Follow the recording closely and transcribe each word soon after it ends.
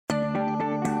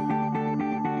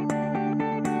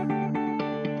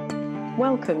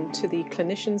Welcome to the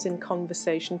Clinicians in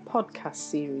Conversation podcast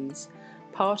series,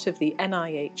 part of the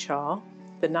NIHR,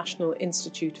 the National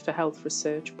Institute for Health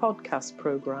Research podcast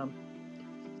programme.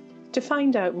 To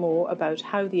find out more about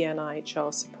how the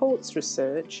NIHR supports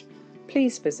research,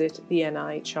 please visit the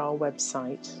NIHR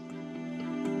website.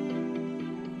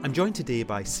 I'm joined today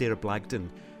by Sarah Blagden,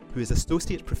 who is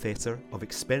Associate Professor of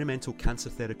Experimental Cancer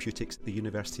Therapeutics at the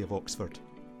University of Oxford.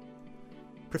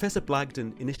 Professor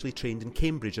Blagden initially trained in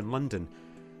Cambridge and London.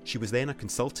 She was then a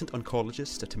consultant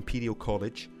oncologist at Imperial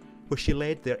College, where she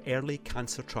led their early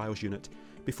cancer trials unit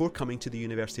before coming to the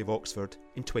University of Oxford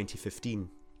in 2015.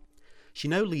 She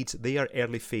now leads their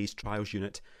early phase trials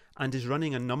unit and is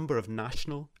running a number of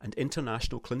national and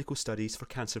international clinical studies for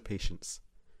cancer patients.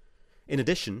 In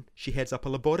addition, she heads up a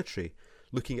laboratory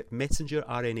looking at messenger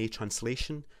RNA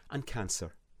translation and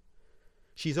cancer.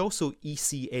 She is also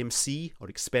ECMC, or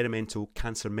Experimental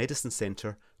Cancer Medicine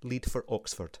Centre, lead for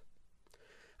Oxford.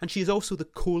 And she is also the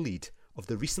co-lead of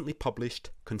the recently published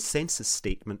consensus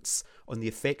statements on the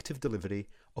effective delivery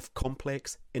of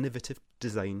complex, innovative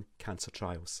design cancer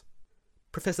trials.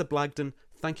 Professor Blagden,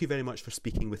 thank you very much for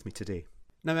speaking with me today.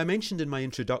 Now, I mentioned in my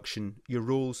introduction your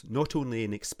roles not only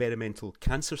in experimental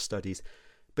cancer studies,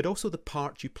 but also the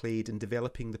part you played in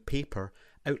developing the paper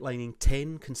outlining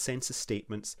 10 consensus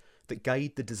statements that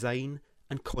guide the design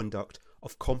and conduct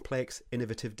of complex,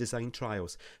 innovative design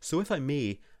trials. So if I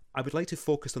may, I would like to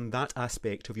focus on that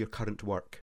aspect of your current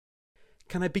work.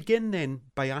 Can I begin then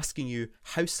by asking you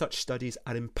how such studies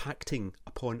are impacting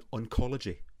upon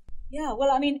oncology? Yeah,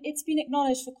 well, I mean, it's been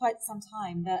acknowledged for quite some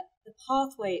time that the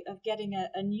pathway of getting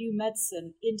a new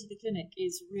medicine into the clinic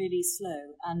is really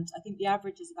slow, and I think the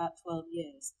average is about 12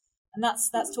 years. And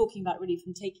that's talking about really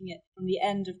from taking it from the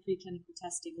end of preclinical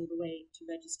testing all the way to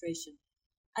registration.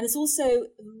 And it's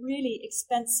also really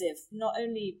expensive, not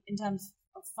only in terms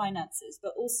of finances,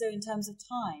 but also in terms of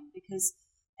time, because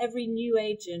every new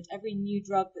agent, every new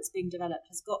drug that's being developed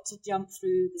has got to jump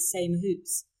through the same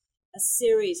hoops, a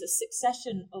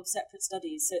succession of separate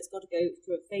studies. So it's got to go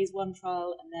through a phase 1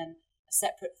 trial and then a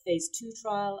separate phase 2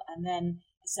 trial and then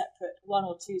a separate 1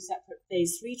 or 2 separate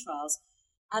phase 3 trials.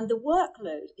 And the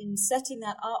workload in setting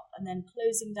that up and then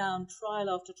closing down trial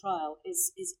after trial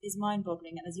is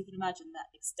mind-boggling. And as you can imagine,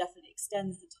 that definitely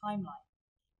extends the timeline.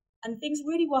 And things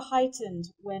really were heightened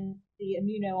when the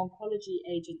immuno-oncology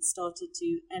agents started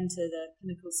to enter the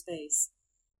clinical space.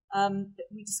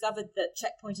 We discovered that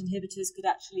checkpoint inhibitors could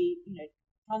actually,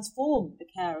 transform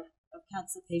the care of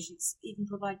cancer patients, even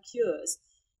provide cures.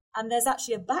 And there's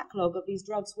actually a backlog of these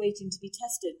drugs waiting to be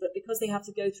tested, but because they have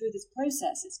to go through this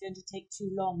process, it's going to take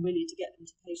too long, really, to get them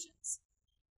to patients.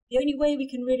 The only way we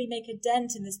can really make a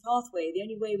dent in this pathway, the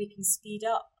only way we can speed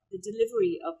up the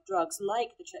delivery of drugs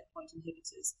like the checkpoint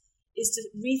inhibitors, is to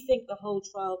rethink the whole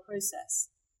trial process.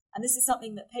 And this is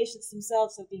something that patients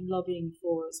themselves have been lobbying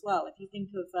for as well. If you think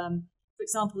of, for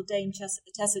example, Dame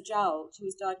Tessa Jowell, she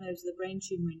was diagnosed with a brain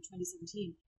tumour in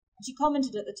 2017. And she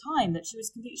commented at the time that she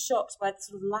was completely shocked by the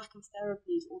sort of lack of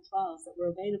therapies or trials that were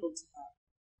available to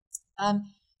her.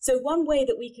 So one way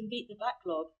that we can beat the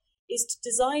backlog is to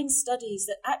design studies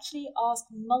that actually ask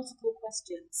multiple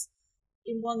questions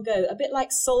in one go, a bit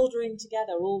like soldering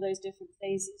together all those different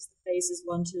phases, the phases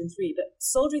 1, 2, and 3, but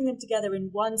soldering them together in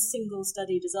one single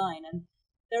study design. And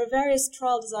there are various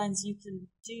trial designs you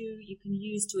can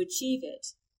use to achieve it.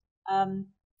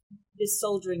 This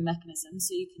soldering mechanism.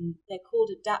 So they're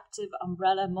called adaptive,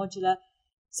 umbrella, modular.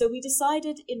 So we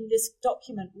decided in this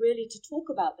document really to talk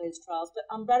about those trials, but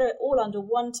umbrella it all under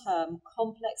one term,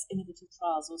 complex innovative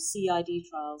trials, or CID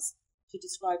trials, to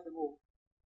describe them all.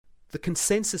 The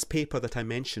consensus paper that I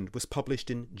mentioned was published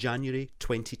in January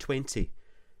 2020.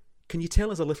 Can you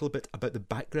tell us a little bit about the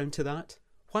background to that?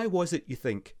 Why was it, you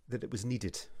think, that it was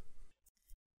needed?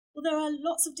 Well, there are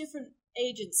lots of different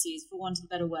agencies, for want of a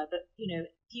better word, but,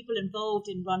 people involved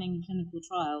in running clinical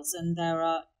trials. And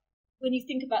when you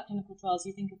think about clinical trials,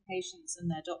 you think of patients and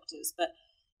their doctors, but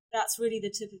that's really the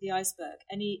tip of the iceberg.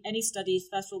 Any studies,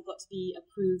 first of all, got to be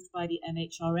approved by the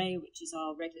MHRA, which is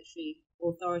our regulatory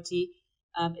authority.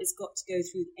 It's got to go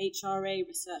through HRA,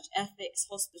 research ethics,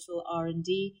 hospital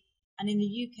R&D. And in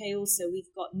the UK also,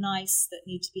 we've got NICE that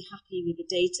need to be happy with the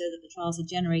data that the trials are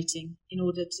generating in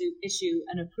order to issue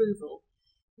an approval.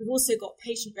 We've also got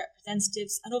patient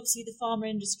representatives and obviously the pharma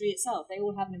industry itself. They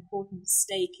all have an important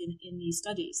stake in these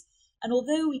studies. And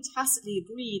although we tacitly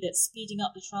agree that speeding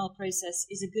up the trial process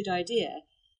is a good idea,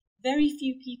 very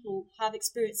few people have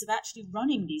experience of actually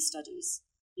running these studies,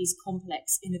 these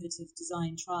complex, innovative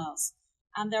design trials.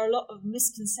 And there are a lot of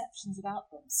misconceptions about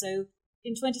them. So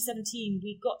in 2017,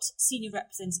 we got senior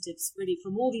representatives really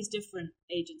from all these different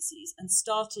agencies and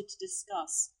started to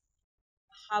discuss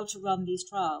how to run these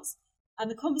trials. And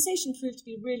the conversation proved to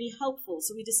be really helpful,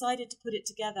 so we decided to put it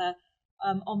together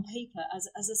on paper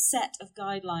as a set of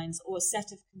guidelines or a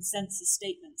set of consensus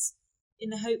statements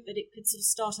in the hope that it could sort of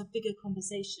start a bigger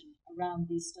conversation around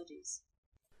these studies.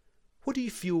 What do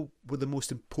you feel were the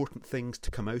most important things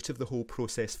to come out of the whole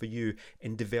process for you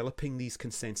in developing these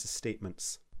consensus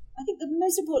statements? I think the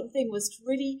most important thing was to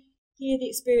really hear the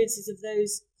experiences of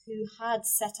those who had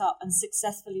set up and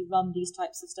successfully run these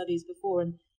types of studies before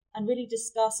and really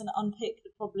discuss and unpick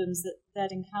the problems that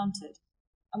they'd encountered.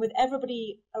 And with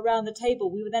everybody around the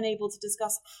table, we were then able to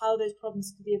discuss how those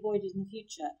problems could be avoided in the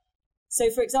future. So,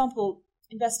 for example,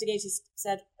 investigators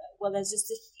said, well, there's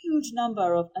just a huge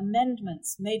number of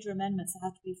amendments, major amendments that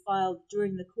have to be filed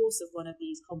during the course of one of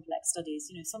these complex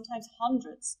studies, sometimes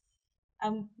hundreds.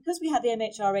 And because we had the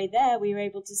MHRA there, we were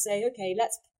able to say, okay,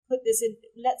 let's put this in,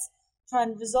 let's try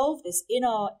and resolve this in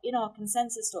our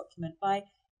consensus document by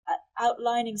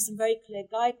outlining some very clear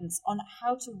guidance on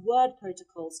how to word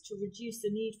protocols to reduce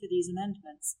the need for these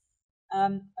amendments.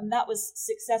 And that was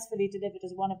successfully delivered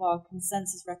as one of our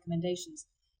consensus recommendations.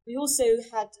 We also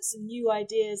had some new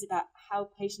ideas about how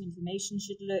patient information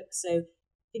should look. So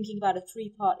thinking about a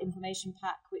 3-part information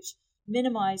pack, which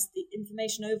minimized the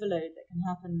information overload that can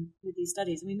happen with these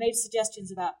studies. And we made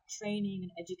suggestions about training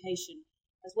and education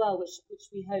as well, which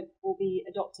we hope will be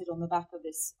adopted on the back of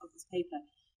this paper.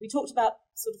 We talked about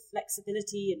sort of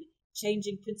flexibility and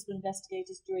changing principal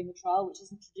investigators during the trial, which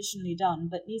isn't traditionally done,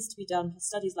 but needs to be done for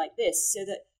studies like this so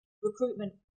that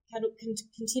recruitment can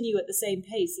continue at the same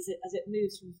pace as it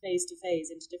moves from phase to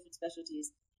phase into different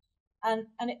specialties. And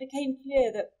it became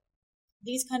clear that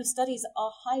these kind of studies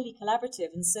are highly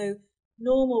collaborative, and so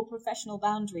normal professional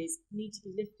boundaries need to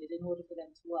be lifted in order for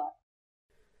them to work.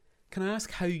 Can I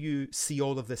ask how you see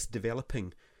all of this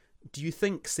developing? Do you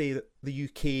think, say, that the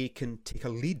UK can take a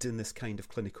lead in this kind of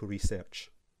clinical research?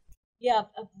 Yeah,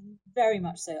 very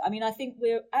much so. I mean, I think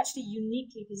we're actually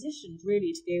uniquely positioned,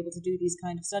 really, to be able to do these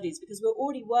kind of studies because we're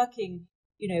already working,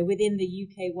 within the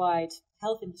UK-wide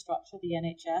health infrastructure, the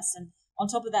NHS, and on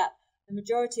top of that, the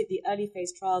majority of the early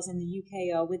phase trials in the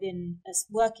UK are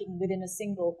working within a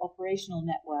single operational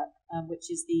network,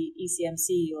 which is the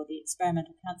ECMC, or the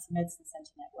Experimental Cancer Medicine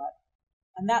Centre Network.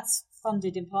 And that's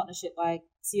funded in partnership by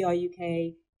CRUK,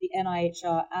 the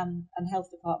NIHR, and health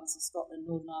departments of Scotland,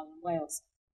 Northern Ireland, and Wales.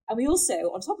 And we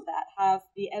also, on top of that, have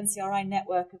the NCRI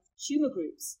network of tumour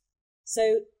groups.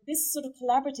 So this sort of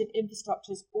collaborative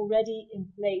infrastructure is already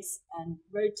in place and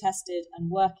road tested and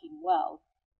working well.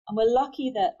 And we're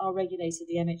lucky that our regulator,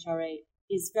 the MHRA,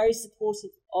 is very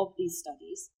supportive of these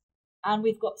studies. And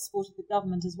we've got the support of the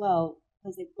government as well,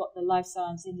 because they've got the life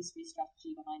science industry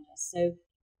strategy behind us. So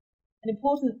an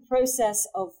important process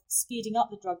of speeding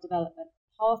up the drug development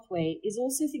pathway is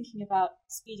also thinking about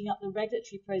speeding up the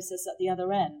regulatory process at the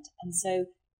other end. And so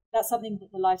that's something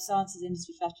that the life sciences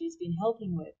industry strategy has been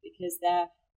helping with, because they're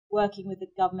working with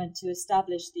the government to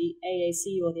establish the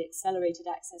AAC, or the Accelerated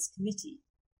Access Committee.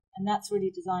 And that's really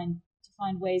designed to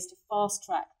find ways to fast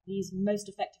track these most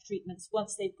effective treatments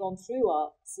once they've gone through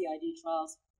our CID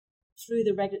trials, through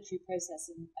the regulatory process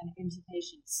and into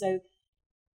patients. So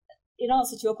in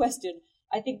answer to your question,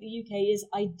 I think the UK is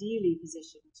ideally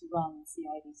positioned to run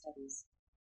CID studies.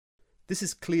 This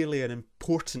is clearly an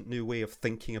important new way of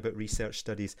thinking about research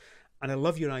studies, and I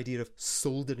love your idea of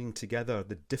soldering together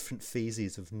the different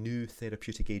phases of new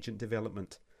therapeutic agent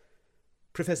development.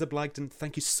 Professor Blagden,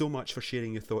 thank you so much for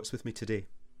sharing your thoughts with me today.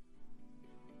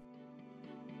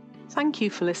 Thank you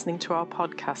for listening to our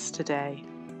podcast today.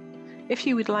 If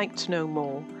you would like to know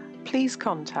more, please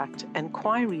contact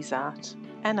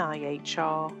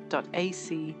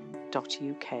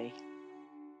enquiries@nihr.ac.uk.